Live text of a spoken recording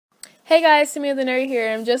Hey guys, Tamia the Nerd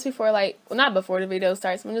here, and just before, not before the video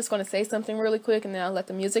starts, I'm just going to say something really quick and then I'll let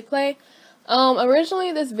the music play.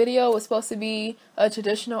 Originally this video was supposed to be a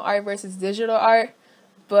traditional art versus digital art,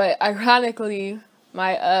 but ironically,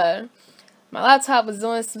 my laptop was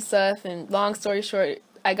doing some stuff, and long story short,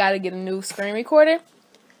 I gotta get a new screen recorder.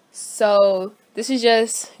 So this is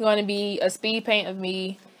just going to be a speed paint of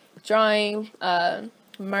me drawing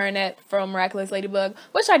Marinette from Miraculous Ladybug,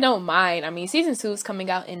 which I don't mind. I mean, season 2 is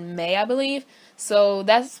coming out in May, I believe, so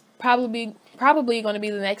that's probably going to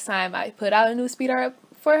be the next time I put out a new speed art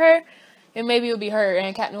for her, and maybe it'll be her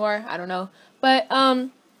and Cat Noir, I don't know. But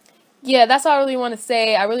yeah, that's all I really want to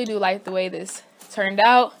say. I really do like the way this turned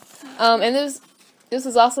out, and this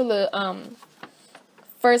is also the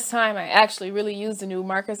first time I actually really used the new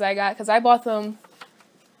markers I got, because I bought them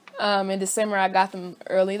in December. I got them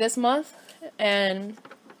early this month, and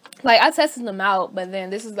I tested them out, but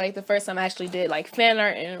then this is the first time I actually did fan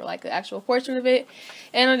art and the actual portrait of it,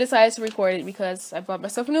 and I decided to record it because I bought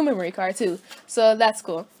myself a new memory card too, so that's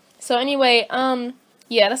cool. So anyway,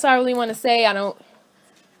 yeah, that's all I really want to say. I don't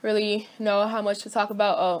really know how much to talk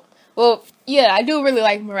about. Oh, well, yeah, I do really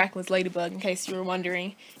like Miraculous Ladybug, in case you were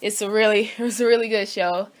wondering. It was a really good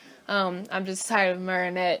show. I'm just tired of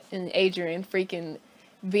Marinette and Adrian freaking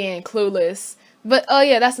being clueless. But oh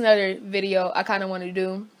yeah, that's another video I kind of want to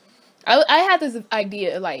do. I had this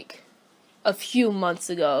idea a few months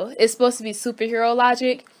ago. It's supposed to be superhero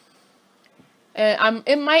logic, and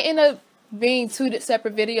it might end up being two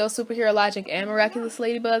separate videos, superhero logic and Miraculous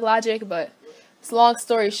Ladybug logic. But it's long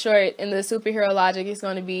story short, in the superhero logic, it's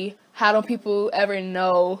going to be, how don't people ever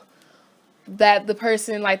know that the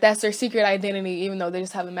person, that's their secret identity, even though they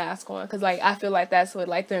just have a mask on? Because I feel that's what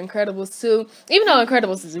The Incredibles too. Even though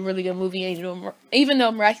Incredibles is a really good movie, and even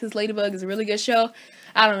though Miraculous Ladybug is a really good show,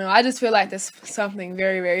 I don't know, I just feel there's something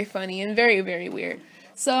very, very funny and very, very weird.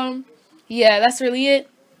 So yeah, that's really it.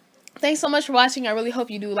 Thanks so much for watching. I really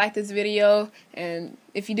hope you do like this video, and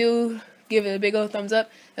if you do, give it a big old thumbs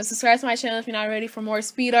up and subscribe to my channel if you're not ready for more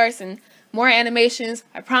speed arts and more animations.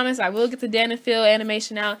 I promise I will get the Dan and Phil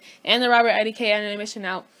animation out and the Robert IDK animation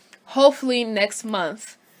out hopefully next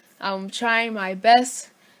month. I'm trying my best.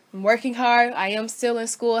 I'm working hard. I am still in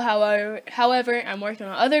school, however, I'm working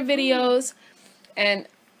on other videos, and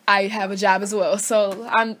I have a job as well. So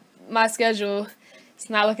my schedule is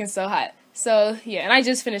not looking so hot. So yeah, and I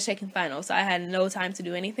just finished taking finals, so I had no time to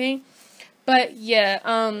do anything. But yeah,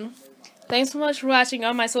 thanks so much for watching.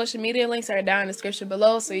 All my social media links are down in the description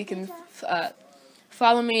below, so you can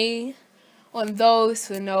follow me on those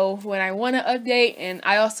to know when I want to update. And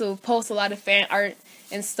I also post a lot of fan art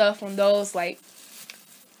and stuff on those. Right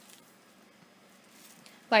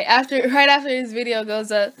after this video goes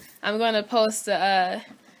up, I'm going to post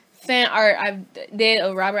fan art I did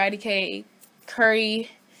of Robert IDK, Curry,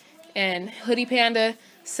 and Hoodie Panda.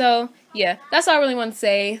 So yeah, that's all I really want to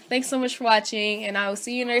say. Thanks so much for watching, and I will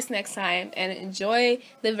see you next time, and enjoy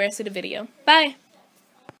the rest of the video. Bye!